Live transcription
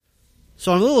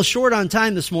So I'm a little short on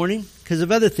time this morning because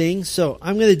of other things. So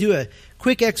I'm going to do a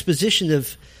quick exposition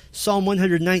of Psalm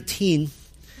 119.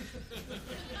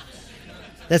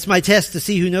 That's my test to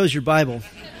see who knows your Bible.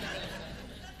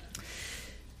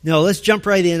 No, let's jump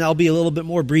right in. I'll be a little bit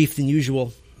more brief than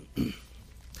usual.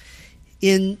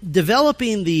 In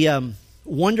developing the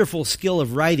wonderful skill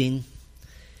of writing,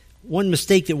 one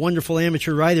mistake that wonderful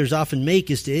amateur writers often make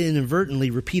is to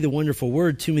inadvertently repeat a wonderful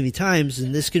word too many times,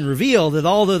 and this can reveal that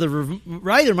although the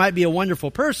writer might be a wonderful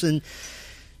person,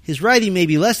 his writing may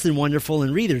be less than wonderful,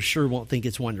 and readers sure won't think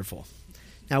it's wonderful.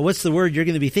 Now, what's the word you're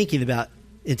going to be thinking about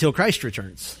until Christ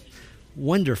returns?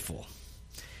 Wonderful.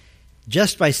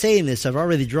 Just by saying this, I've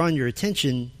already drawn your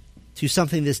attention to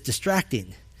something that's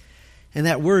distracting. And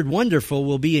that word wonderful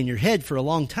will be in your head for a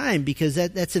long time because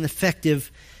that's an effective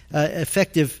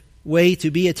way to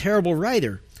be a terrible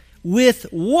writer,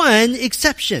 with one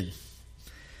exception.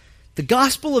 The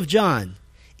Gospel of John.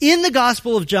 In the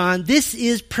Gospel of John, this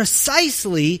is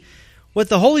precisely what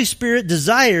the Holy Spirit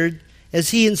desired as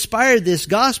he inspired this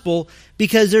Gospel,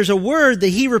 because there's a word that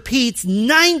he repeats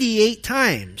 98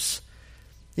 times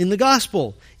in the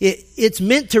Gospel. It's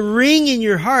meant to ring in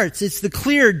your hearts. It's the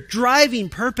clear driving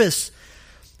purpose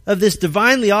of this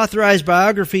divinely authorized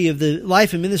biography of the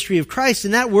life and ministry of Christ,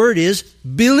 and that word is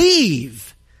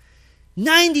believe.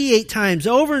 98 times,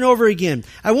 over and over again.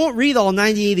 I won't read all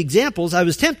 98 examples. I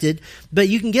was tempted, but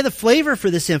you can get a flavor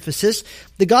for this emphasis.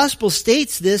 The gospel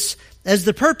states this as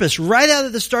the purpose right out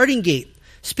of the starting gate.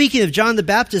 Speaking of John the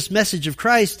Baptist's message of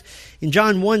Christ, in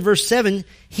John 1 verse 7,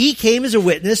 he came as a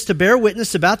witness to bear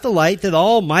witness about the light that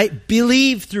all might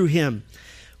believe through him.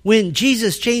 When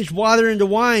Jesus changed water into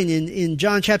wine in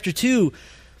John chapter 2,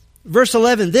 verse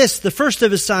 11, this, the first of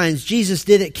his signs, Jesus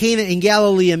did at Cana in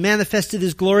Galilee and manifested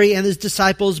his glory, and his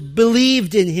disciples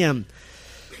believed in him.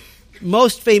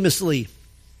 Most famously,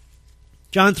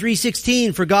 John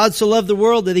 3:16, for God so loved the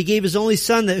world that he gave his only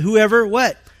son, that whoever,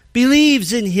 what?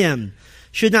 Believes in him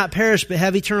should not perish but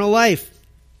have eternal life.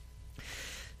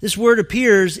 This word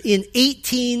appears in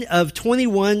 18 of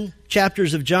 21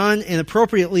 chapters of John, and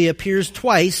appropriately appears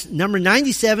twice, number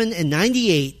 97 and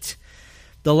 98.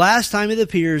 The last time it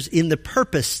appears in the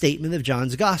purpose statement of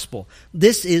John's gospel.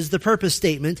 This is the purpose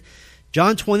statement.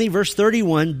 John 20 verse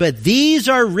 31, but these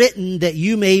are written that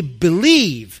you may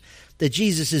believe that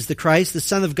Jesus is the Christ, the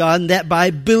Son of God, and that by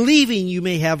believing you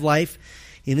may have life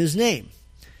in his name.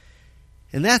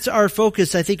 And that's our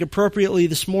focus, I think, appropriately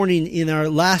this morning in our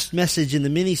last message in the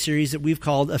mini-series that we've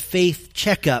called A Faith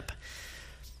Checkup.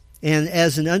 And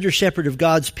as an under-shepherd of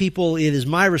God's people, it is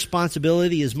my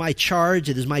responsibility, it is my charge,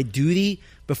 it is my duty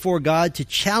before God to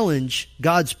challenge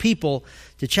God's people,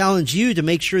 to challenge you to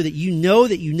make sure that you know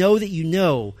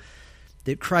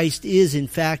that Christ is in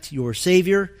fact your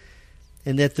Savior,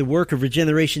 and that the work of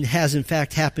regeneration has in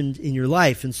fact happened in your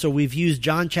life. And so we've used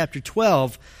John chapter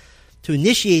 12 to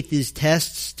initiate these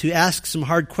tests, to ask some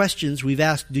hard questions. We've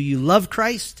asked, do you love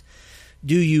Christ?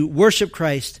 Do you worship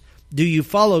Christ? Do you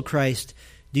follow Christ?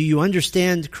 Do you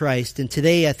understand Christ? And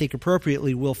today, I think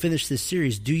appropriately, we'll finish this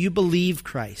series. Do you believe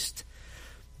Christ?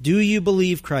 Do you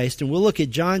believe Christ? And we'll look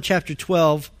at John chapter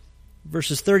 12,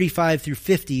 verses 35 through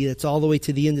 50. That's all the way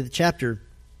to the end of the chapter.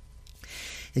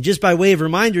 And just by way of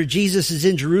reminder, Jesus is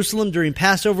in Jerusalem during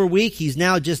Passover week. He's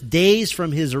now just days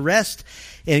from his arrest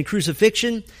and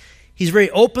crucifixion. He's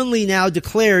very openly now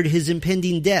declared his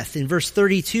impending death. In verse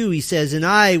 32, he says, and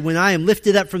I, when I am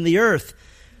lifted up from the earth,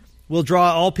 will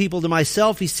draw all people to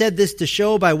myself. He said this to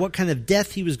show by what kind of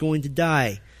death he was going to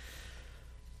die.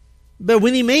 But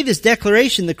when he made this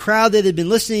declaration, the crowd that had been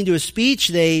listening to his speech,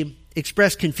 they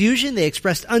expressed confusion, they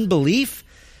expressed unbelief.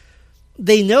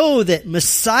 They know that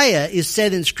Messiah is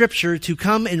said in Scripture to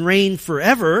come and reign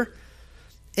forever,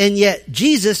 and yet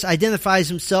Jesus identifies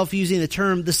himself using the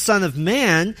term the Son of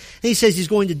Man, and he says he's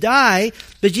going to die,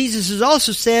 but Jesus has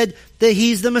also said that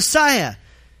he's the Messiah.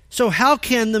 So how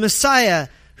can the Messiah,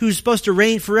 who's supposed to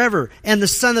reign forever, and the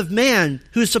Son of Man,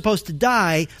 who's supposed to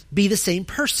die, be the same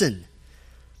person?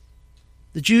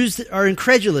 The Jews are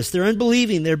incredulous. They're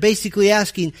unbelieving. They're basically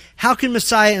asking, how can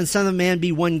Messiah and Son of Man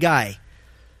be one guy?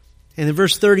 And in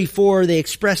verse 34, they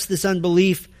express this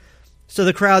unbelief. So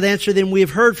the crowd answered them, we have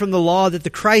heard from the law that the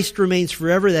Christ remains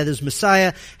forever, that is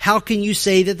Messiah. How can you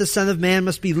say that the Son of Man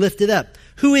must be lifted up?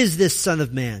 Who is this Son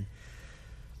of Man?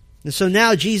 And so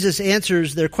now Jesus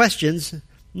answers their questions,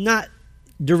 not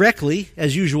directly,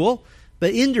 as usual,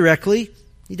 but indirectly.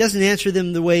 He doesn't answer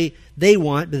them the way they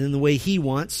want, but in the way he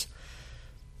wants.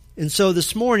 And so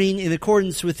this morning, in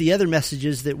accordance with the other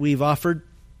messages that we've offered,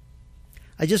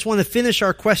 I just want to finish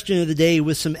our question of the day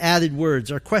with some added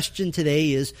words. Our question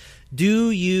today is, do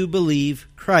you believe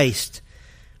Christ?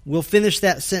 We'll finish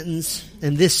that sentence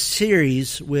and this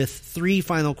series with 3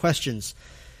 final questions.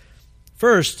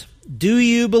 First, do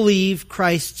you believe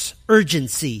Christ's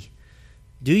urgency?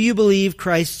 Do you believe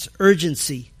Christ's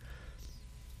urgency?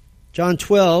 John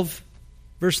 12,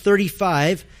 verse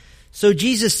 35. So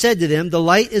Jesus said to them, the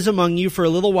light is among you for a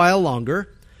little while longer.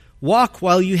 Walk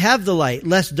while you have the light,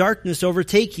 lest darkness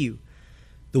overtake you.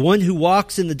 The one who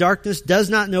walks in the darkness does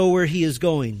not know where he is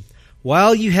going.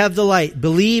 While you have the light,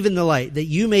 believe in the light, that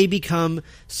you may become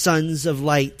sons of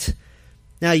light.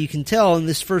 Now you can tell in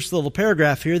this first little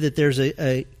paragraph here that there's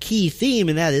a key theme,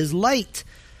 and that is light.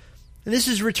 And this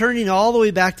is returning all the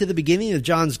way back to the beginning of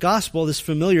John's gospel, this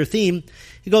familiar theme.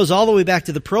 It goes all the way back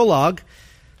to the prologue.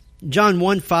 John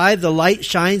 1:5, the light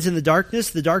shines in the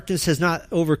darkness has not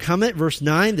overcome it. Verse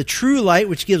 9, the true light,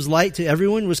 which gives light to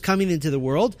everyone, was coming into the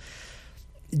world.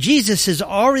 Jesus has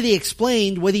already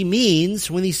explained what he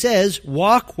means when he says,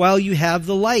 walk while you have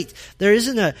the light. There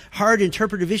isn't a hard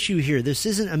interpretive issue here. This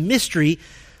isn't a mystery.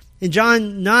 In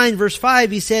John 9, verse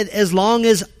 5, he said, as long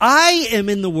as I am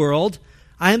in the world,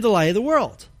 I am the light of the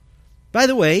world. By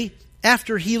the way,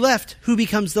 after he left, who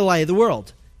becomes the light of the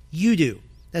world? You do.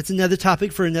 That's another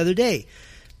topic for another day.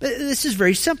 But this is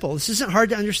very simple. This isn't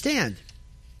hard to understand.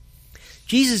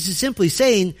 Jesus is simply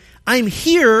saying, I'm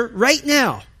here right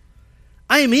now.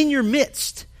 I am in your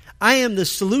midst. I am the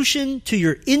solution to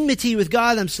your enmity with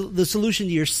God. I'm the solution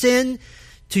to your sin,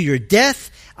 to your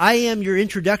death. I am your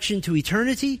introduction to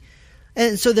eternity.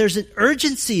 And so there's an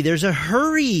urgency. There's a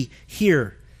hurry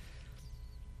here.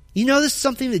 You notice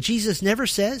something that Jesus never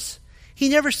says? He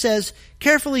never says,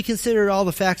 carefully consider all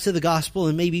the facts of the gospel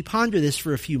and maybe ponder this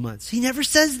for a few months. He never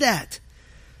says that.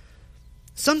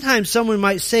 Sometimes someone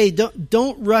might say,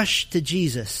 don't rush to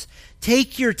Jesus.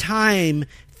 Take your time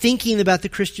thinking about the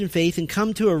Christian faith and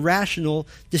come to a rational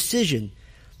decision.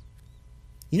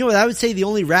 You know what I would say the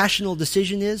only rational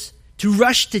decision is? To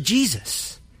rush to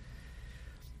Jesus.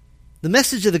 The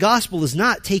message of the gospel is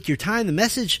not take your time. The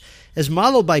message as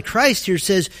modeled by Christ here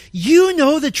says, you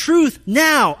know the truth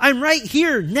now. I'm right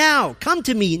here now. Come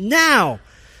to me now.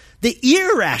 The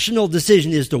irrational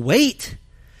decision is to wait.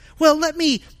 Well, let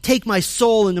me take my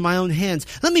soul into my own hands.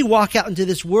 Let me walk out into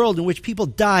this world in which people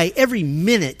die every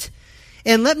minute.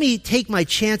 And let me take my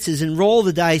chances and roll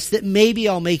the dice that maybe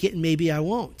I'll make it and maybe I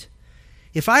won't.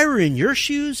 If I were in your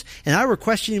shoes and I were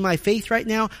questioning my faith right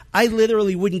now, I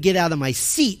literally wouldn't get out of my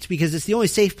seat because it's the only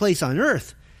safe place on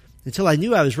earth until I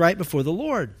knew I was right before the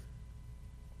Lord.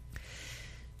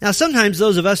 Now, sometimes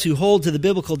those of us who hold to the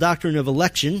biblical doctrine of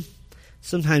election,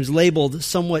 sometimes labeled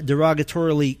somewhat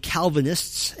derogatorily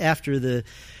Calvinists after the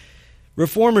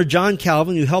Reformer John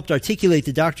Calvin, who helped articulate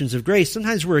the doctrines of grace,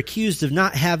 sometimes we're accused of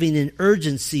not having an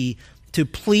urgency to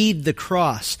plead the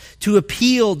cross, to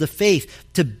appeal to faith,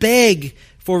 to beg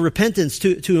for repentance,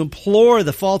 to implore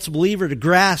the false believer to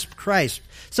grasp Christ.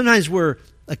 Sometimes we're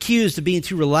accused of being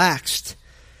too relaxed.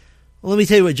 Well, let me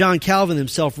tell you what John Calvin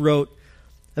himself wrote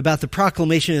about the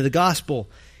proclamation of the gospel.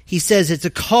 He says it's a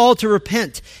call to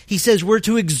repent. He says we're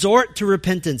to exhort to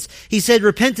repentance. He said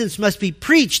repentance must be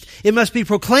preached. It must be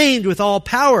proclaimed with all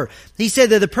power. He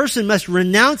said that the person must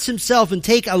renounce himself and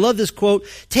take, I love this quote,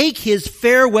 take his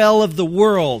farewell of the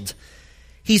world.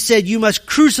 He said you must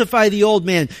crucify the old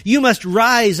man. You must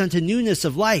rise unto newness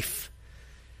of life.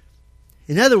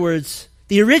 In other words,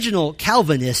 the original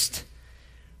Calvinist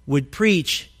would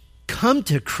preach, come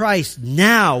to Christ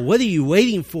now. What are you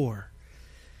waiting for?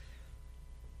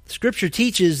 Scripture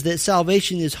teaches that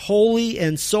salvation is wholly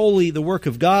and solely the work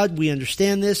of God. We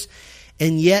understand this.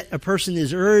 And yet a person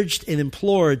is urged and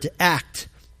implored to act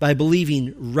by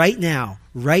believing right now,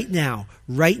 right now,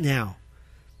 right now,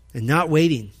 and not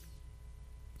waiting.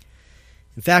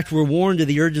 In fact, we're warned of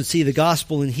the urgency of the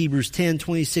gospel in Hebrews 10,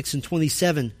 26 and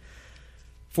 27.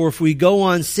 For if we go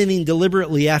on sinning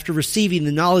deliberately after receiving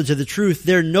the knowledge of the truth,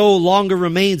 there no longer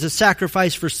remains a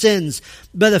sacrifice for sins,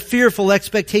 but a fearful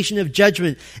expectation of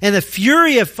judgment and a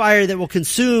fury of fire that will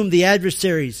consume the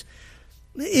adversaries.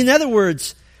 In other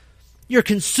words, you're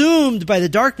consumed by the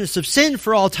darkness of sin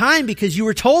for all time because you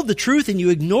were told the truth and you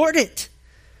ignored it.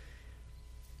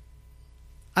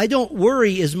 I don't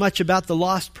worry as much about the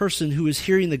lost person who is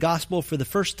hearing the gospel for the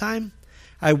first time.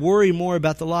 I worry more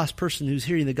about the lost person who's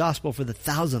hearing the gospel for the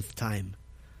 1,000th time.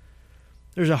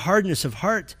 There's a hardness of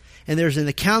heart, and there's an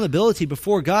accountability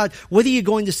before God. What are you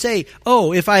going to say?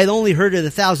 Oh, if I had only heard it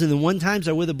 1,001 times,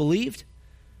 I would have believed.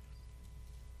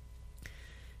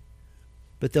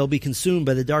 But they'll be consumed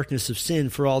by the darkness of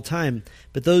sin for all time.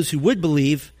 But those who would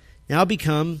believe now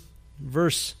become,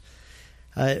 verse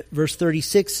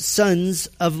 36, sons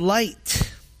of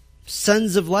light.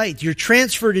 sons of light. You're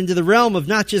transferred into the realm of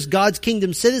not just God's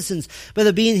kingdom citizens, but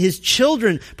of being His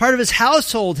children, part of His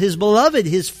household, His beloved,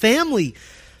 His family.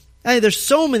 There's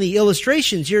so many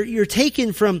illustrations. You're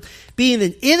taken from being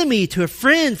an enemy to a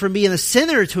friend, from being a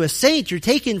sinner to a saint. You're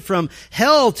taken from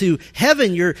hell to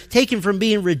heaven. You're taken from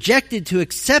being rejected to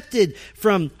accepted,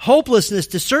 from hopelessness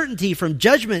to certainty, from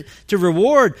judgment to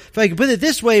reward. If I could put it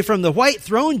this way, from the white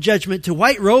throne judgment to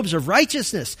white robes of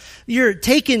righteousness. You're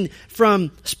taken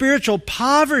from spiritual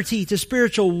poverty to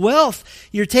spiritual wealth.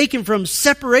 You're taken from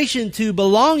separation to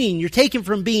belonging. You're taken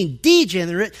from being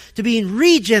degenerate to being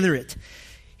regenerate.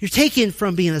 You're taken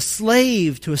from being a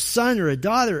slave to a son or a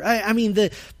daughter. I mean, the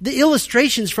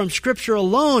illustrations from Scripture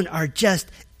alone are just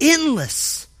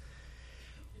endless.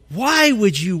 Why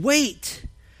would you wait?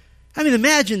 I mean,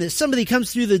 imagine that somebody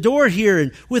comes through the door here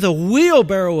and with a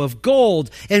wheelbarrow of gold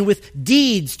and with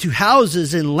deeds to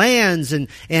houses and lands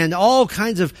and all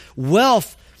kinds of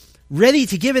wealth ready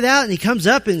to give it out. And he comes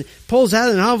up and pulls out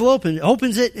an envelope and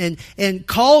opens it and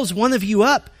calls one of you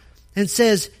up and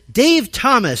says, Dave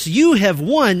Thomas, you have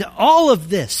won all of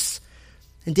this.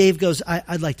 And Dave goes,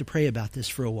 I'd like to pray about this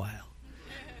for a while.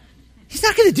 He's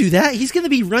not going to do that. He's going to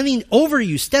be running over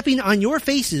you, stepping on your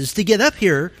faces to get up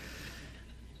here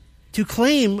to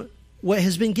claim what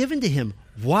has been given to him.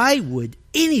 Why would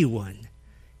anyone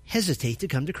hesitate to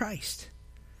come to Christ?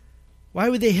 Why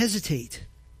would they hesitate?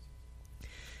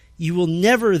 You will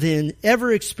never then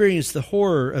ever experience the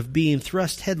horror of being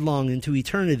thrust headlong into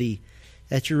eternity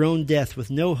at your own death with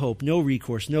no hope, no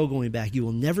recourse, no going back. You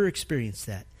will never experience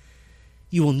that.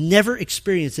 You will never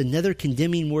experience another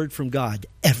condemning word from God,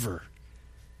 ever.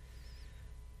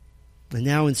 And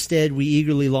now instead we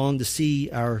eagerly long to see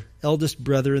our eldest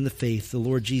brother in the faith, the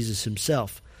Lord Jesus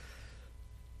Himself.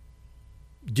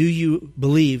 Do you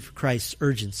believe Christ's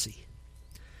urgency?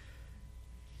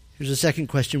 Here's a second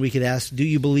question we could ask. Do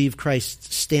you believe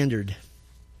Christ's standard?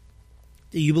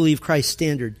 Do you believe Christ's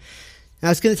standard? Now,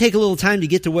 it's going to take a little time to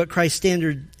get to what Christ's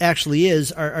standard actually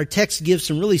is. Our text gives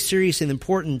some really serious and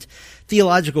important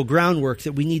theological groundwork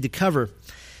that we need to cover.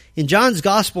 In John's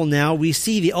gospel now, we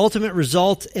see the ultimate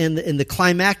result and the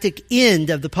climactic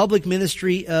end of the public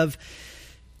ministry of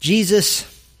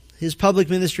Jesus, His public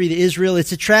ministry to Israel.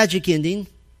 It's a tragic ending,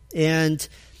 and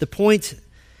the point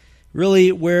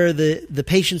really where the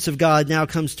patience of God now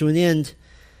comes to an end.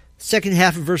 Second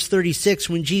half of verse 36,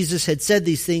 when Jesus had said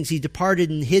these things, He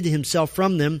departed and hid Himself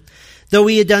from them. Though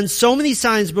He had done so many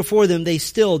signs before them, they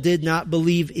still did not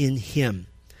believe in Him.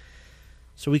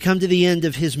 So we come to the end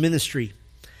of His ministry.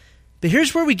 But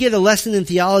here's where we get a lesson in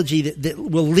theology that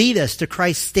will lead us to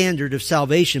Christ's standard of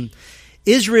salvation.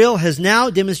 Israel has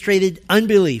now demonstrated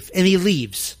unbelief, and He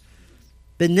leaves.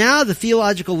 But now the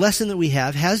theological lesson that we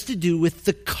have has to do with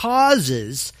the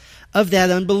causes of that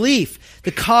unbelief,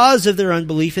 the cause of their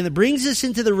unbelief, and it brings us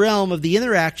into the realm of the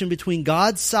interaction between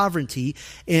God's sovereignty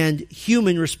and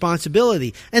human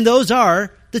responsibility. And those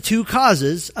are the two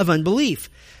causes of unbelief.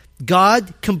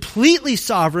 God completely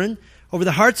sovereign over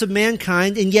the hearts of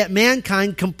mankind, and yet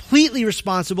mankind completely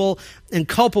responsible and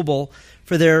culpable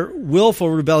for their willful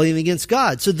rebellion against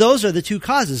God. So those are the two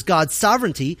causes, God's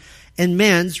sovereignty and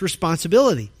man's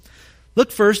responsibility.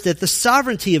 Look first at the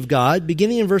sovereignty of God,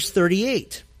 beginning in verse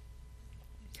 38.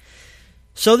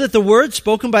 So that the word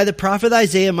spoken by the prophet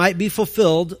Isaiah might be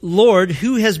fulfilled, Lord,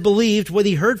 who has believed what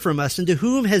he heard from us, and to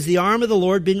whom has the arm of the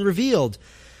Lord been revealed?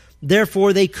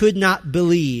 Therefore they could not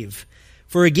believe.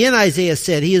 For again Isaiah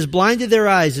said, He has blinded their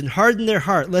eyes and hardened their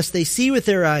heart, lest they see with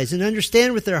their eyes and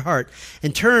understand with their heart,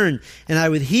 and turn, and I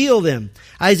would heal them.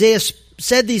 Isaiah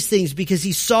said these things because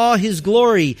he saw His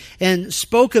glory and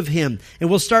spoke of Him. And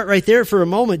we'll start right there for a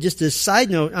moment, just as a side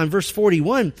note on verse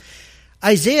 41.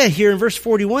 Isaiah here in verse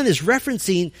 41 is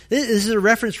referencing, this is a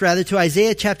reference rather to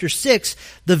Isaiah chapter 6,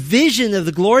 the vision of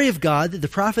the glory of God that the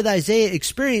prophet Isaiah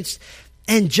experienced.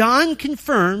 And John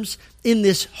confirms in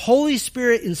this Holy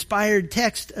Spirit inspired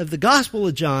text of the Gospel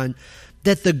of John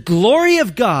that the glory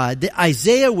of God that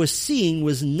Isaiah was seeing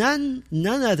was none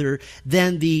other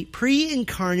than the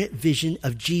pre-incarnate vision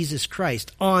of Jesus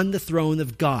Christ on the throne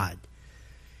of God.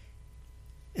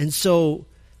 And so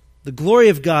the glory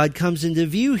of God comes into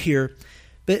view here.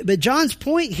 But John's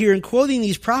point here in quoting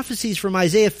these prophecies from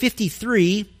Isaiah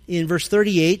 53 in verse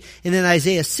 38 and then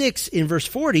Isaiah 6 in verse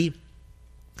 40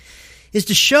 is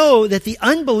to show that the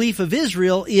unbelief of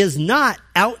Israel is not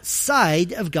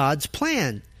outside of God's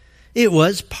plan. It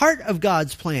was part of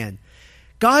God's plan.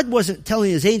 God wasn't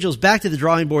telling His angels back to the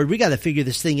drawing board, we got to figure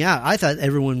this thing out. I thought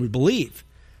everyone would believe.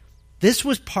 This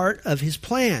was part of His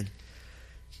plan.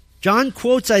 John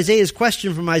quotes Isaiah's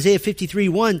question from Isaiah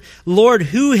 53:1, Lord,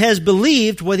 who has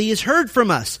believed what He has heard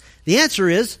from us? The answer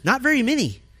is, not very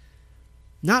many.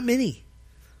 Not many.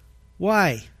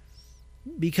 Why?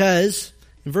 Because,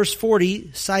 in verse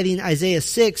 40, citing Isaiah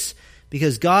 6,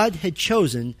 because God had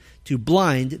chosen to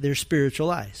blind their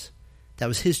spiritual eyes. That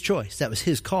was his choice. That was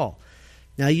his call.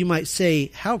 Now you might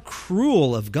say, how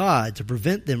cruel of God to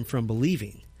prevent them from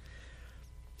believing.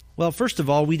 Well, first of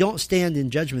all, we don't stand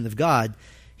in judgment of God.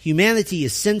 Humanity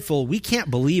is sinful. We can't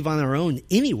believe on our own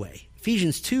anyway.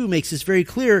 Ephesians 2 makes this very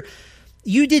clear.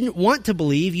 You didn't want to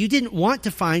believe. You didn't want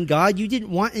to find God. You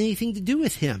didn't want anything to do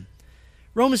with him.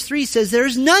 Romans 3 says there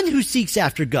is none who seeks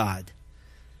after God.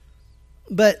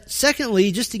 But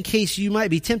secondly, just in case you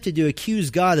might be tempted to accuse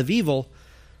God of evil,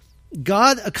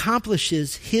 God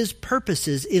accomplishes his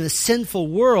purposes in a sinful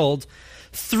world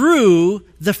through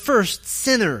the first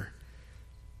sinner.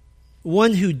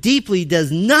 One who deeply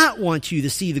does not want you to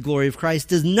see the glory of Christ,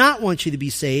 does not want you to be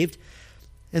saved.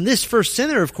 And this first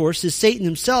sinner, of course, is Satan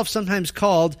himself, sometimes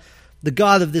called the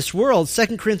god of this world.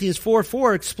 2 Corinthians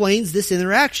 4:4 explains this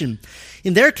interaction.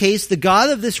 In their case, the god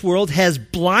of this world has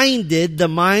blinded the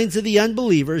minds of the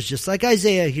unbelievers, just like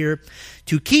Isaiah here,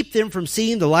 to keep them from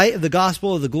seeing the light of the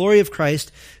gospel of the glory of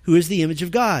Christ, who is the image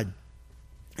of God.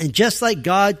 And just like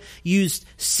God used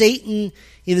Satan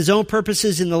in his own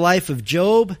purposes in the life of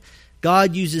Job,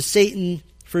 God uses Satan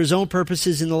for his own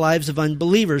purposes in the lives of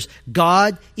unbelievers.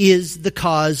 God is the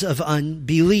cause of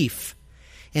unbelief.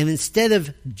 And instead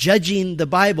of judging the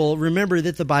Bible, remember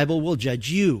that the Bible will judge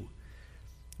you.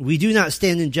 We do not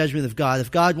stand in judgment of God.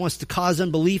 If God wants to cause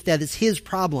unbelief, that is his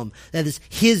problem. That is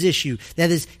his issue.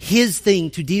 That is his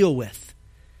thing to deal with.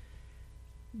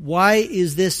 Why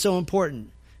is this so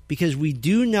important? Because we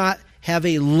do not have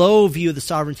a low view of the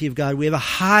sovereignty of God. We have a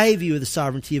high view of the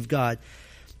sovereignty of God.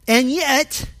 And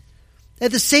yet,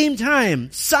 at the same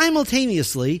time,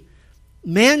 simultaneously,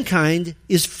 mankind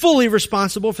is fully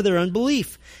responsible for their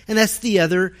unbelief. And that's the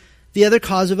other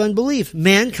cause of unbelief,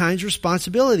 mankind's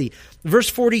responsibility. Verse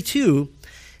 42,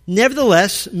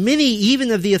 nevertheless, many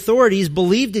even of the authorities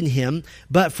believed in him,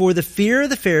 but for the fear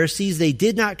of the Pharisees, they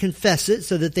did not confess it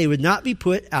so that they would not be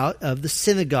put out of the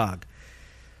synagogue.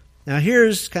 Now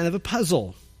here's kind of a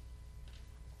puzzle.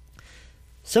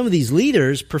 Some of these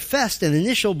leaders professed an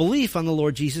initial belief on the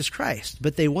Lord Jesus Christ,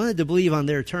 but they wanted to believe on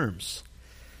their terms.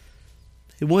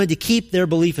 They wanted to keep their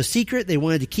belief a secret. They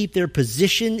wanted to keep their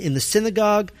position in the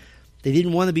synagogue. They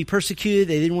didn't want to be persecuted.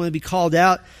 They didn't want to be called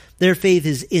out. Their faith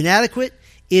is inadequate.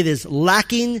 It is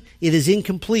lacking. It is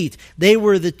incomplete. They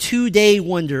were the 2-day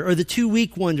wonder or the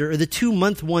 2-week wonder or the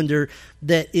 2-month wonder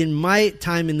that in my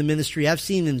time in the ministry I've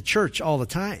seen in the church all the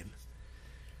time.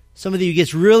 Some of you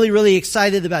gets really, really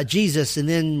excited about Jesus and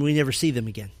then we never see them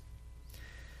again.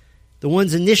 The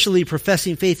ones initially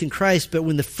professing faith in Christ, but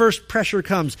when the first pressure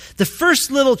comes, the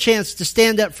first little chance to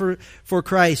stand up for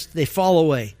Christ, they fall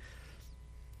away.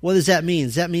 What does that mean?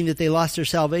 Does that mean that they lost their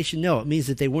salvation? No, it means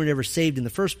that they weren't ever saved in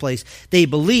the first place. They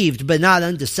believed, but not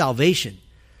unto salvation.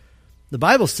 The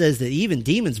Bible says that even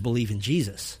demons believe in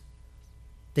Jesus.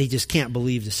 They just can't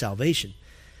believe to salvation.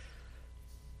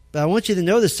 But I want you to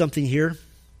notice something here.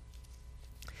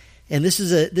 And this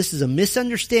is a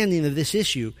misunderstanding of this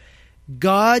issue.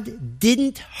 God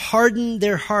didn't harden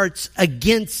their hearts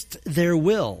against their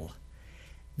will.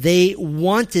 They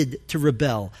wanted to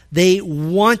rebel. They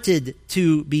wanted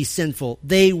to be sinful.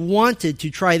 They wanted to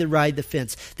try to ride the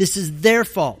fence. This is their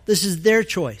fault. This is their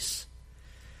choice.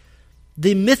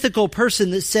 The mythical person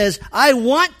that says, I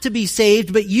want to be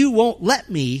saved, but you won't let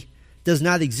me, does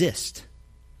not exist.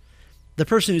 The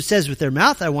person who says with their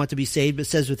mouth, I want to be saved, but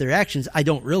says with their actions, I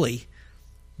don't really,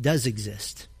 does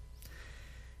exist.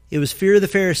 It was fear of the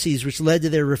Pharisees which led to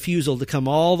their refusal to come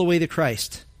all the way to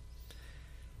Christ.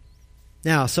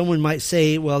 Now, someone might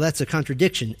say, well, that's a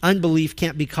contradiction. Unbelief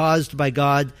can't be caused by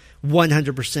God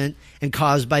 100% and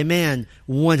caused by man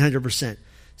 100%.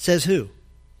 Says who?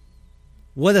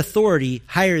 What authority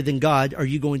higher than God are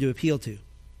you going to appeal to?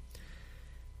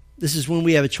 This is when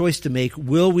we have a choice to make.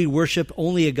 Will we worship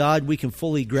only a God we can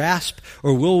fully grasp,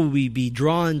 or will we be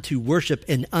drawn to worship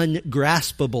an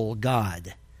ungraspable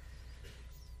God?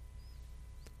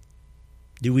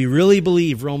 Do we really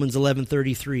believe Romans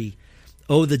 11:33?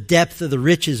 Oh, the depth of the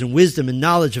riches and wisdom and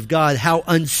knowledge of God. How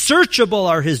unsearchable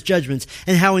are his judgments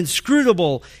and how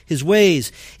inscrutable his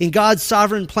ways. In God's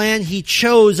sovereign plan, he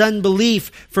chose unbelief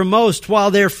for most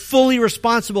while they're fully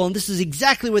responsible. And this is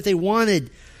exactly what they wanted.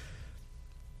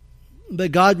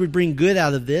 But God would bring good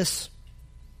out of this.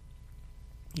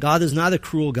 God is not a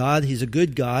cruel God. He's a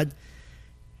good God.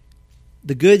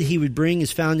 The good he would bring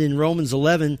is found in Romans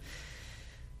 11.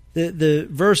 The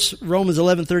verse Romans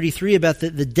 11:33 about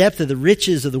the depth of the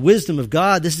riches of the wisdom of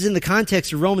God, this is in the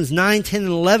context of Romans 9, 10, and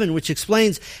 11, which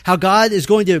explains how God is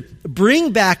going to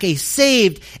bring back a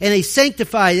saved and a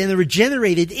sanctified and a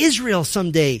regenerated Israel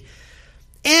someday.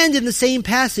 And in the same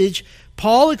passage,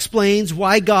 Paul explains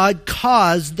why God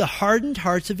caused the hardened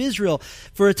hearts of Israel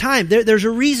for a time. There's a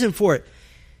reason for it.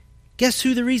 Guess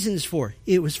who the reason is for?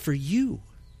 It was for you.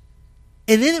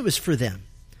 And then it was for them.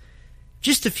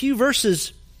 Just a few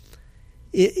verses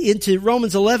into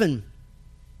Romans 11.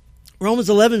 Romans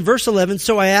 11, verse 11,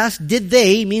 so I ask, did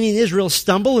they, meaning Israel,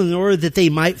 stumble in order that they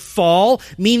might fall,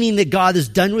 meaning that God is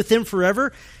done with them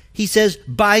forever? He says,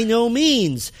 by no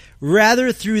means.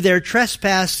 Rather, through their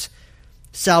trespass,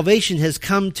 salvation has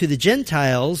come to the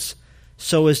Gentiles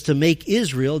so as to make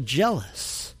Israel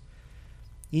jealous.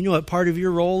 You know what part of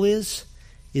your role is?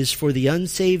 Is for the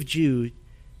unsaved Jew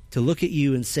to look at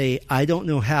you and say, I don't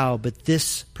know how, but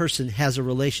this person has a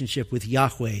relationship with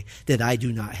Yahweh that I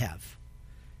do not have.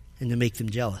 And to make them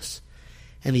jealous.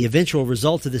 And the eventual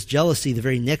result of this jealousy, the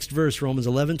very next verse, Romans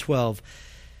 11:12,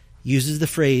 uses the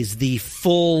phrase, the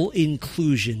full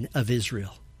inclusion of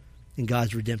Israel in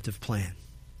God's redemptive plan.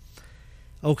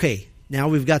 Okay, now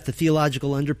we've got the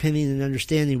theological underpinning and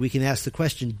understanding. We can ask the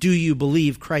question, do you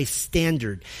believe Christ's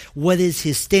standard? What is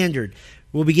his standard?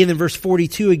 We'll begin in verse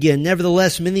 42 again.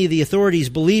 Nevertheless, many of the authorities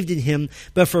believed in him,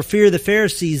 but for fear of the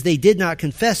Pharisees, they did not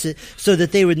confess it, so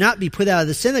that they would not be put out of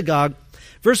the synagogue.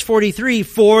 Verse 43,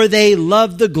 for they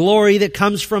loved the glory that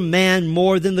comes from man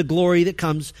more than the glory that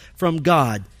comes from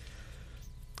God.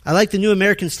 I like the New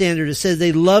American Standard. It says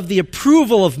they love the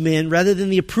approval of men rather than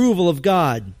the approval of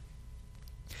God.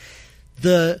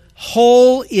 The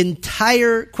whole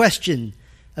entire question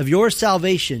of your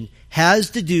salvation has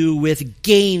to do with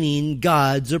gaining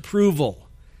God's approval.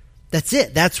 That's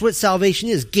it. That's what salvation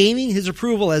is, gaining his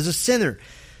approval as a sinner.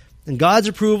 And God's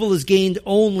approval is gained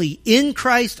only in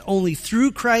Christ, only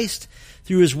through Christ,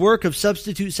 through his work of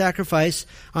substitute sacrifice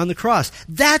on the cross.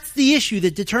 That's the issue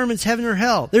that determines heaven or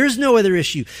hell. There is no other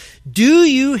issue. Do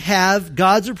you have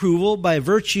God's approval by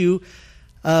virtue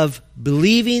of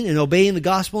believing and obeying the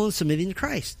gospel and submitting to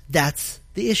Christ? That's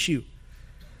the issue.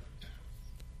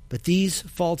 But these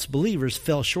false believers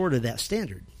fell short of that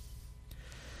standard.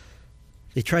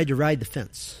 They tried to ride the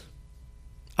fence.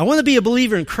 I want to be a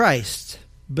believer in Christ,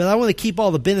 but I want to keep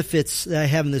all the benefits that I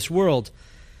have in this world.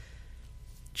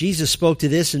 Jesus spoke to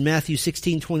this in Matthew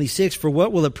 16:26. For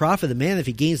what will it profit a man if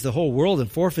he gains the whole world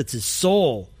and forfeits his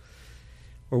soul?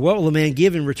 Or what will a man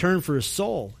give in return for his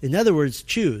soul? In other words,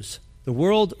 choose the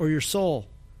world or your soul.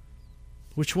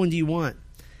 Which one do you want?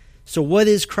 So what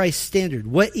is Christ's standard?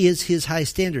 What is his high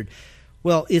standard?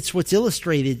 Well, it's what's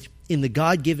illustrated in the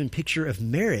God-given picture of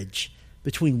marriage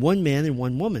between one man and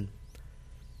one woman.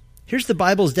 Here's the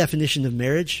Bible's definition of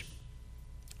marriage.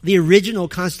 The original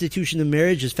constitution of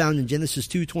marriage is found in Genesis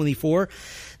 2:24.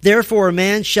 Therefore a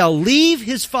man shall leave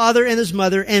his father and his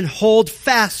mother and hold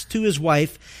fast to his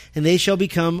wife, and they shall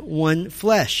become one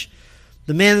flesh.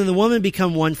 The man and the woman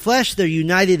become one flesh. They're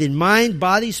united in mind,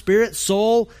 body, spirit,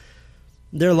 soul.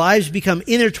 Their lives become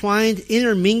intertwined,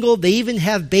 intermingled. They even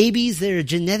have babies. They're a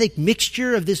genetic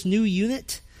mixture of this new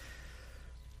unit.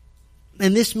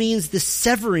 And this means the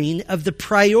severing of the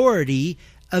priority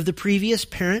of the previous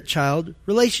parent-child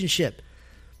relationship.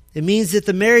 It means that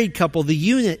the married couple, the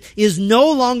unit, is no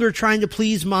longer trying to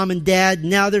please mom and dad.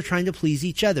 Now they're trying to please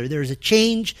each other. There's a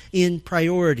change in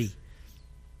priority.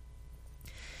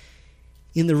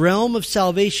 In the realm of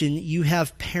salvation, you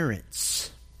have parents.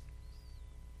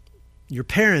 Your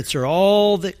parents are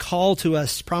all that call to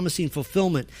us, promising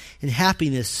fulfillment and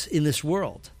happiness in this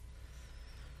world.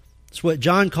 It's what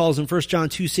John calls in 1 John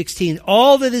 2:16,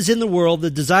 all that is in the world, the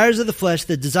desires of the flesh,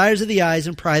 the desires of the eyes,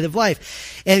 and pride of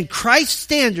life. And Christ's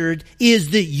standard is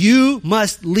that you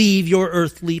must leave your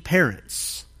earthly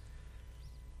parents.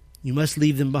 You must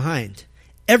leave them behind.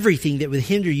 Everything that would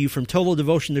hinder you from total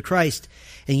devotion to Christ,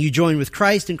 and you join with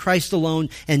Christ and Christ alone,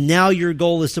 and now your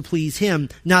goal is to please him,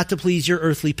 not to please your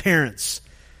earthly parents.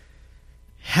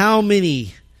 How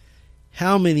many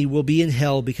will be in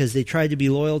hell because they tried to be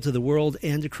loyal to the world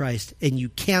and to Christ, and you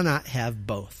cannot have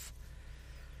both?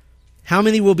 How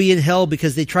many will be in hell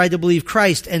because they tried to believe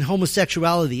Christ and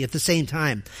homosexuality at the same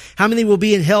time? How many will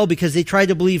be in hell because they tried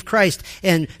to believe Christ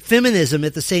and feminism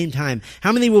at the same time?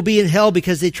 How many will be in hell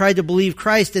because they tried to believe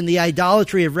Christ and the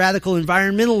idolatry of radical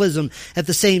environmentalism at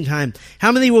the same time?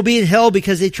 How many will be in hell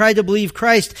because they tried to believe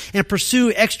Christ and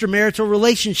pursue extramarital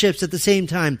relationships at the same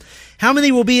time? How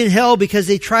many will be in hell because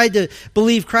they tried to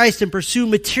believe Christ and pursue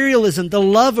materialism, the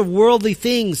love of worldly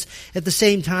things at the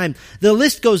same time? The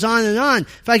list goes on and on.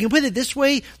 If I can put it this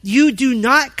way, you do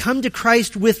not come to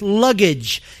Christ with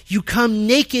luggage. You come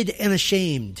naked and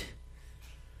ashamed.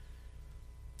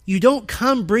 You don't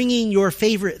come bringing your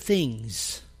favorite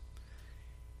things.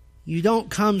 You don't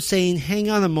come saying, hang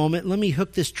on a moment, let me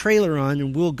hook this trailer on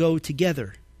and we'll go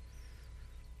together.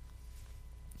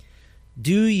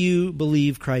 Do you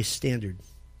believe Christ's standard?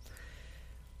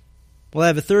 Well, I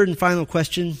have a third and final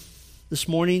question this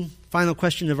morning. Final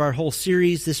question of our whole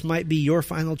series. This might be your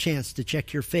final chance to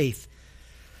check your faith.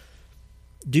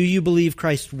 Do you believe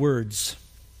Christ's words?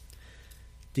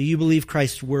 Do you believe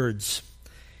Christ's words?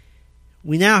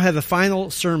 We now have a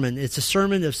final sermon. It's a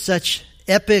sermon of such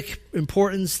epic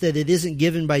importance that it isn't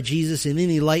given by Jesus in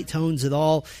any light tones at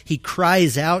all. He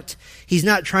cries out. He's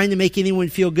not trying to make anyone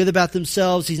feel good about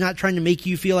themselves. He's not trying to make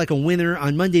you feel like a winner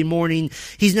on Monday morning.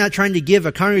 He's not trying to give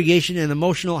a congregation an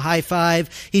emotional high five.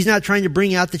 He's not trying to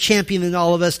bring out the champion in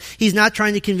all of us. He's not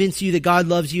trying to convince you that God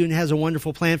loves you and has a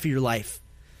wonderful plan for your life.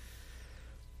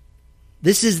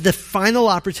 This is the final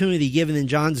opportunity given in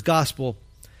John's gospel.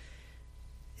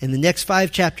 And the next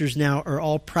 5 chapters now are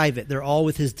all private. They're all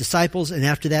with his disciples, and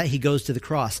after that he goes to the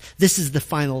cross. This is the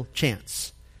final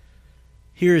chance.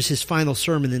 Here is his final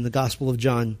sermon in the Gospel of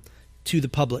John to the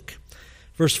public.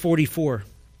 Verse 44.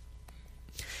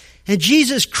 And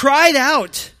Jesus cried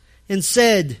out and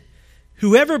said,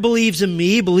 whoever believes in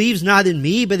me believes not in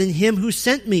me, but in him who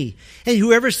sent me. And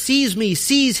whoever sees me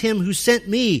sees him who sent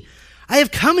me. I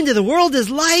have come into the world as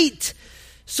light,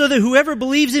 so that whoever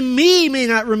believes in me may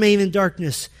not remain in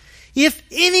darkness. If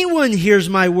anyone hears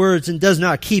my words and does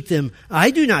not keep them,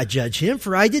 I do not judge him,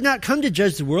 for I did not come to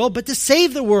judge the world, but to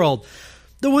save the world.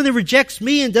 The one who rejects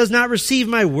me and does not receive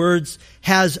my words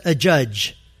has a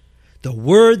judge. The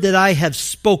word that I have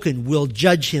spoken will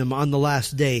judge him on the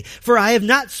last day. For I have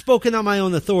not spoken on my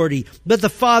own authority, but the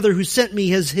Father who sent me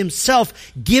has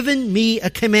himself given me a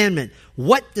commandment,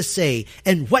 what to say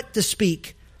and what to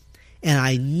speak. And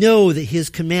I know that his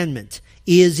commandment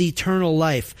is eternal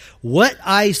life. What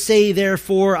I say,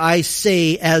 therefore, I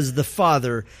say as the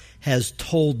Father has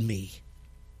told me.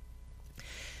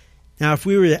 Now, if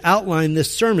we were to outline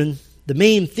this sermon, the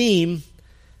main theme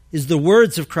is the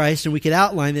words of Christ, and we could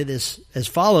outline it as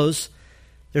follows.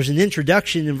 There's an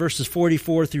introduction in verses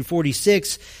 44 through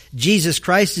 46. Jesus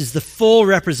Christ is the full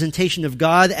representation of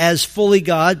God as fully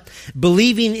God.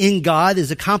 Believing in God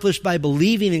is accomplished by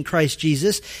believing in Christ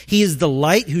Jesus. He is the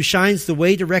light who shines the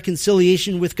way to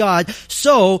reconciliation with God.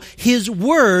 So his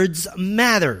words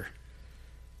matter.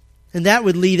 And that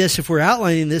would lead us, if we're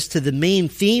outlining this, to the main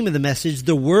theme of the message,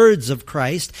 the words of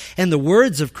Christ. And the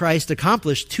words of Christ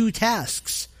accomplish 2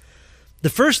 tasks. The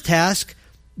first task,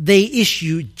 they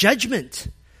issue judgment.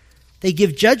 They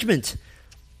give judgment.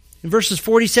 In verses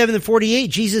 47 and 48,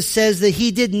 Jesus says that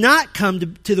he did not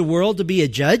come to the world to be a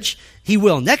judge. He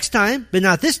will next time, but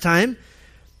not this time.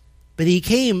 But he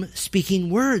came speaking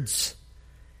words.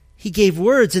 He gave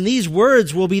words, and these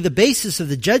words will be the basis of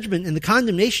the judgment and the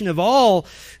condemnation of all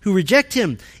who reject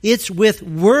him. It's with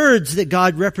words that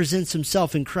God represents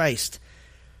himself in Christ.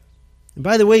 And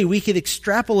by the way, we could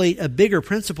extrapolate a bigger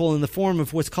principle in the form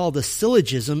of what's called a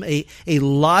syllogism, a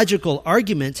logical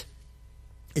argument.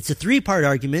 It's a 3-part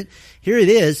argument. Here it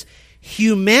is.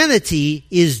 Humanity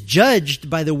is judged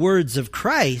by the words of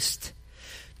Christ.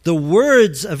 The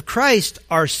words of Christ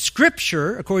are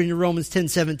Scripture, according to Romans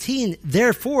 10:17.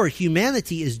 Therefore,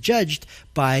 humanity is judged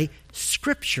by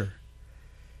Scripture.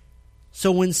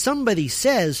 So when somebody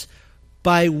says,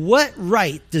 by what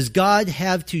right does God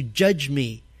have to judge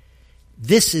me?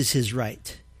 This is his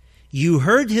right. You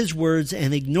heard his words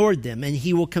and ignored them, and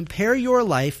he will compare your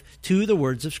life to the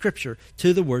words of Scripture,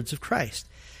 to the words of Christ.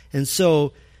 And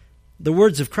so the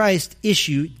words of Christ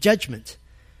issue judgment.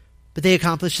 But they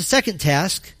accomplish a second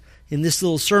task in this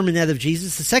little sermonette of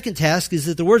Jesus. The second task is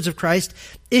that the words of Christ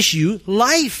issue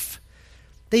life.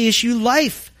 They issue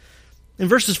life. In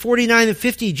verses 49 and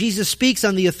 50, Jesus speaks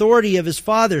on the authority of his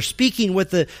Father, speaking what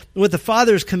the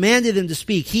Father has commanded him to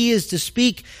speak. He is to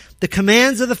speak the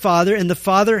commands of the Father, and the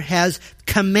Father has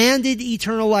commanded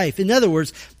eternal life. In other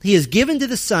words, he has given to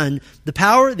the Son the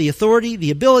power, the authority,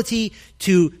 the ability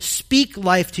to speak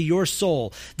life to your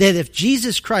soul. That if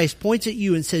Jesus Christ points at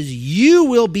you and says, you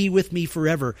will be with me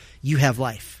forever, you have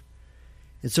life.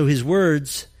 And so his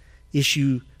words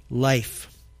issue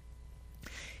life.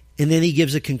 And then he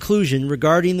gives a conclusion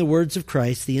regarding the words of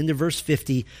Christ, the end of verse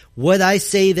 50. What I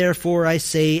say, therefore, I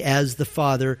say as the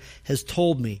Father has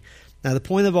told me. Now, the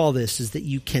point of all this is that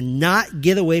you cannot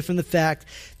get away from the fact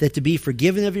that to be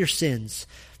forgiven of your sins,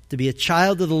 to be a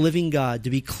child of the living God, to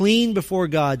be clean before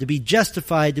God, to be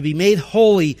justified, to be made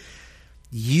holy,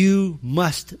 you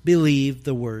must believe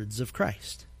the words of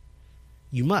Christ.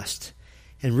 You must.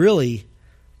 And really,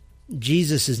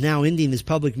 Jesus is now ending his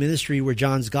public ministry where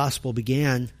John's gospel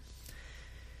began.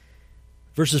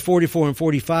 Verses 44 and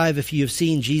 45, if you have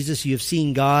seen Jesus, you have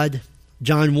seen God.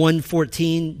 John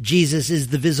 1:14, Jesus is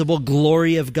the visible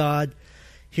glory of God.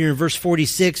 Here in verse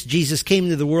 46, Jesus came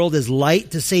into the world as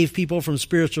light to save people from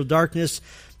spiritual darkness.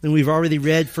 And we've already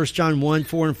read 1 John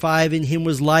 1:4 and 5, in him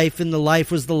was life, and the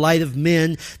life was the light of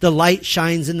men. The light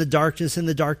shines in the darkness, and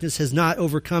the darkness has not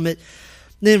overcome it.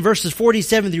 Then in verses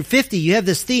 47 through 50, you have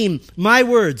this theme, my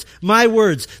words,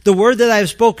 the word that I have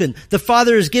spoken. The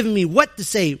Father has given me what to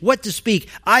say, what to speak.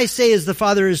 I say as the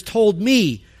Father has told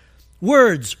me.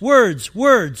 Words, words,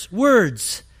 words,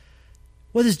 words.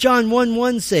 What does John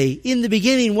 1:1 say? In the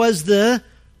beginning was the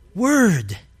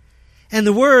Word. And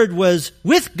the Word was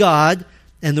with God,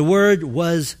 and the Word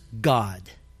was God.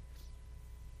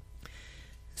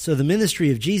 So the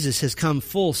ministry of Jesus has come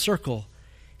full circle.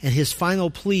 And his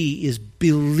final plea is,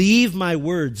 believe my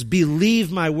words,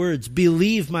 believe my words,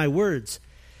 believe my words.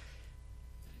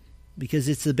 Because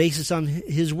it's the basis on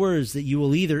his words that you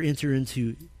will either enter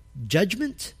into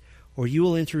judgment or you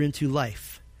will enter into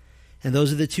life. And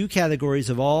those are the two categories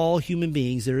of all human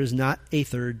beings. There is not a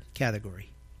third category.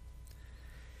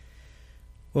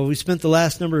 Well, we spent the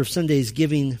last number of Sundays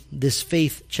giving this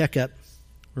faith checkup,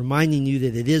 reminding you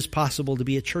that it is possible to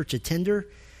be a church attender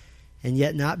and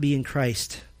yet not be in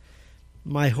Christ.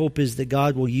 My hope is that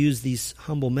God will use these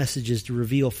humble messages to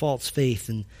reveal false faith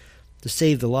and to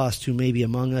save the lost who may be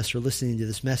among us or listening to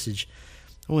this message.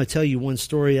 I want to tell you one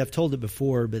story. I've told it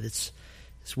before, but it's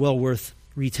well worth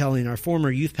retelling. Our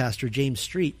former youth pastor, James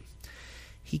Street,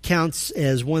 he counts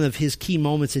as one of his key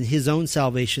moments in his own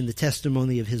salvation the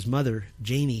testimony of his mother,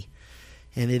 Jamie.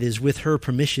 And it is with her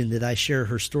permission that I share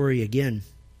her story again.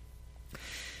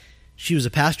 She was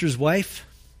a pastor's wife.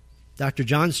 Dr.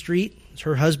 John Street is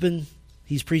her husband.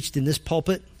 He's preached in this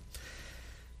pulpit.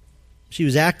 She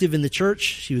was active in the church.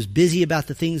 She was busy about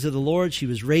the things of the Lord. She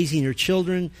was raising her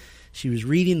children. She was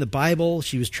reading the Bible.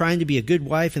 She was trying to be a good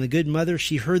wife and a good mother.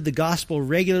 She heard the gospel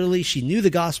regularly. She knew the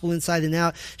gospel inside and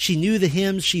out. She knew the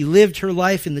hymns. She lived her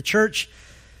life in the church.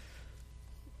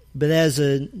 But as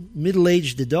a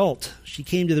middle-aged adult, she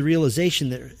came to the realization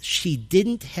that she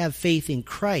didn't have faith in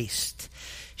Christ.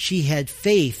 She had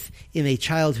faith in a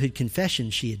childhood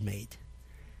confession she had made.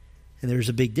 And there's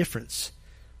a big difference.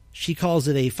 She calls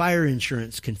it a fire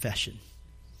insurance confession.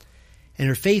 And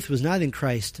her faith was not in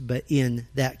Christ, but in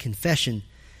that confession.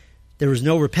 There was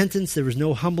no repentance. There was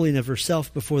no humbling of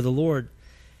herself before the Lord.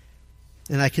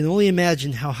 And I can only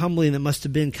imagine how humbling it must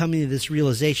have been coming to this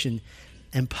realization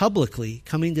and publicly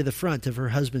coming to the front of her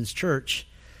husband's church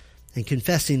and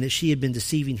confessing that she had been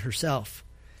deceiving herself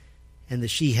and that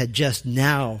she had just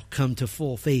now come to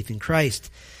full faith in Christ.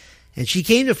 And she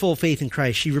came to full faith in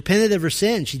Christ. She repented of her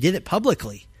sin. She did it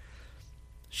publicly.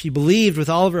 She believed with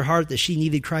all of her heart that she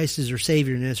needed Christ as her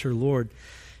Savior and as her Lord.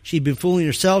 She'd been fooling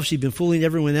herself. She'd been fooling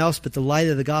everyone else, but the light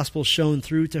of the gospel shone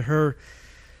through to her,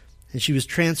 and she was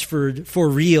transferred for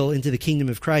real into the kingdom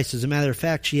of Christ. As a matter of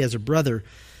fact, she has a brother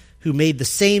who made the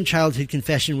same childhood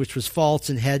confession, which was false,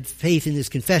 and had faith in his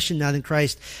confession, not in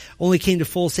Christ, only came to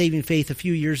full saving faith a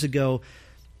few years ago,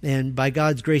 and by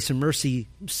God's grace and mercy,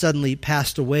 suddenly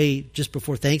passed away just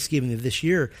before Thanksgiving of this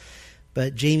year.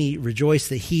 But Jamie rejoiced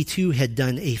that he too had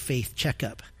done a faith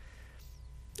checkup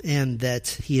and that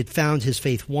he had found his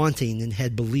faith wanting and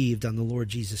had believed on the Lord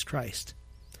Jesus Christ.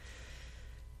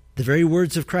 The very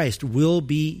words of Christ will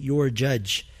be your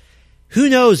judge. Who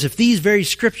knows if these very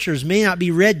scriptures may not be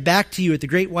read back to you at the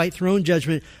great white throne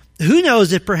judgment? Who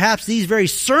knows if perhaps these very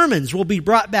sermons will be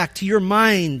brought back to your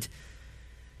mind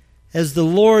as the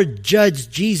Lord Judge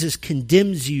Jesus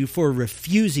condemns you for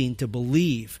refusing to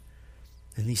believe.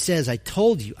 And he says, I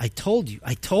told you, I told you,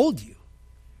 I told you.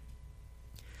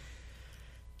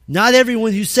 Not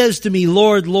everyone who says to me,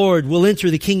 Lord, Lord, will enter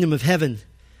the kingdom of heaven,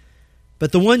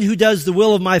 but the one who does the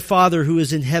will of my Father who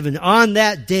is in heaven. On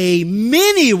that day,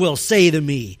 many will say to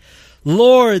me,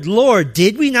 Lord, Lord,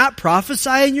 did we not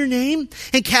prophesy in your name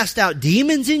and cast out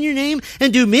demons in your name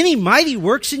and do many mighty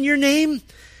works in your name?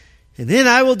 And then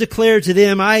I will declare to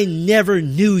them, I never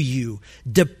knew you.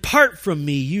 Depart from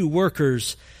me, you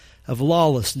workers of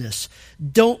lawlessness.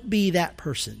 Don't be that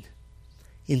person.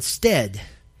 Instead,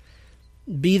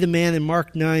 be the man in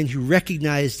Mark 9 who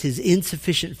recognized his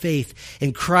insufficient faith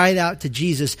and cried out to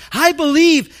Jesus, I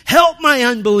believe, help my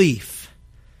unbelief.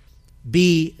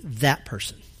 Be that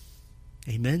person.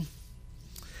 Amen.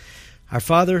 Our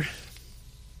Father,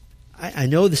 I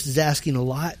know this is asking a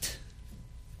lot.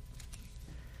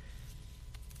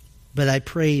 But I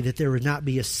pray that there would not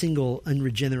be a single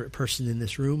unregenerate person in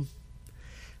this room.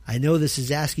 I know this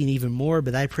is asking even more,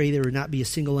 but I pray there would not be a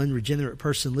single unregenerate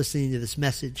person listening to this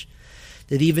message.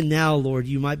 That even now, Lord,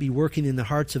 you might be working in the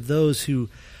hearts of those who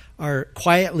are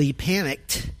quietly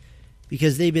panicked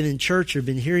because they've been in church or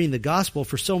been hearing the gospel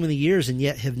for so many years and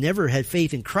yet have never had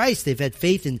faith in Christ. They've had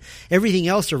faith in everything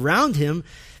else around him.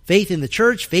 Faith in the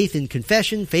church, faith in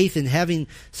confession, faith in having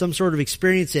some sort of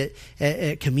experience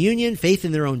at communion, faith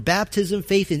in their own baptism,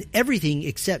 faith in everything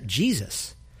except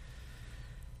Jesus.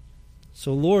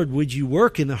 So, Lord, would you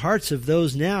work in the hearts of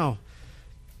those now?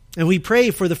 And we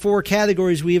pray for the 4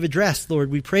 categories we have addressed, Lord.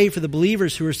 We pray for the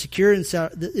believers who are secure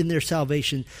in their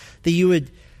salvation, that you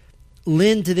would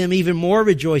lend to them even more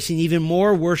rejoicing, even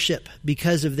more worship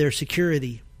because of their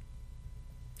security.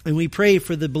 And we pray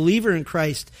for the believer in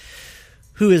Christ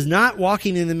who is not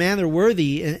walking in the manner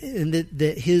worthy, and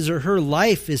that his or her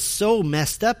life is so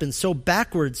messed up and so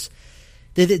backwards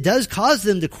that it does cause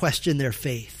them to question their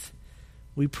faith.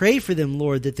 We pray for them,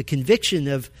 Lord, that the conviction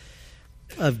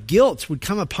of guilt would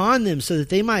come upon them so that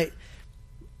they might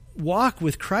walk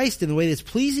with Christ in the way that's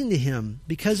pleasing to him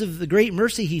because of the great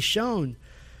mercy he's shown.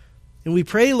 And we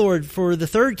pray, Lord, for the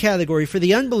 3rd category, for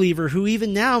the unbeliever who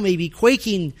even now may be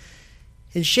quaking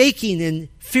and shaking and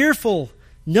fearful,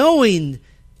 knowing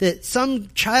that some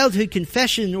childhood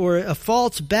confession or a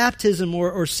false baptism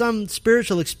or some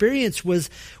spiritual experience was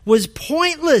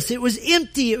pointless, it was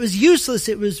empty, it was useless,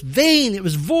 it was vain, it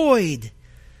was void.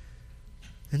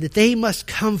 And that they must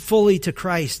come fully to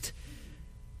Christ,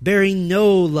 bearing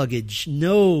no luggage,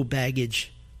 no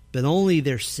baggage, but only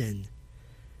their sin.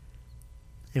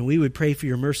 And we would pray for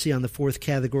your mercy on the 4th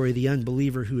category, the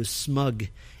unbeliever who is smug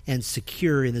and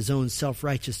secure in his own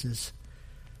self-righteousness.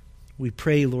 We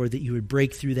pray, Lord, that you would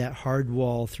break through that hard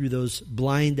wall, through those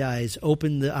blind eyes,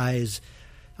 open the eyes,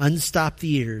 unstop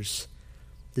the ears,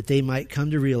 that they might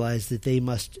come to realize that they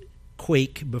must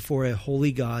quake before a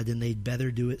holy God, and they'd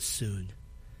better do it soon.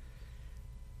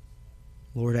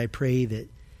 Lord, I pray that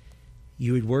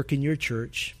you would work in your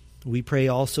church. We pray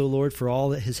also, Lord, for all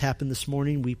that has happened this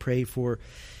morning. We pray for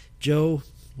Joe.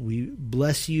 We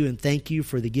bless you and thank you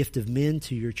for the gift of men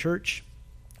to your church.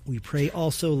 We pray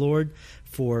also, Lord,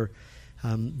 for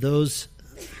those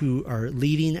who are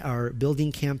leading our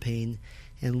building campaign.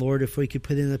 And Lord, if we could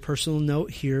put in a personal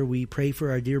note here, we pray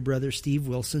for our dear brother Steve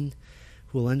Wilson,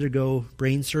 who will undergo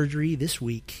brain surgery this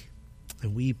week.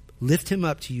 And we lift him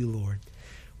up to you, Lord.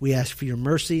 We ask for your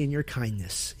mercy and your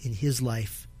kindness in his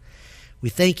life. We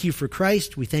thank you for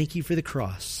Christ. We thank you for the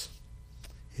cross.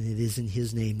 And it is in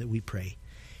his name that we pray.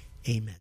 Amen.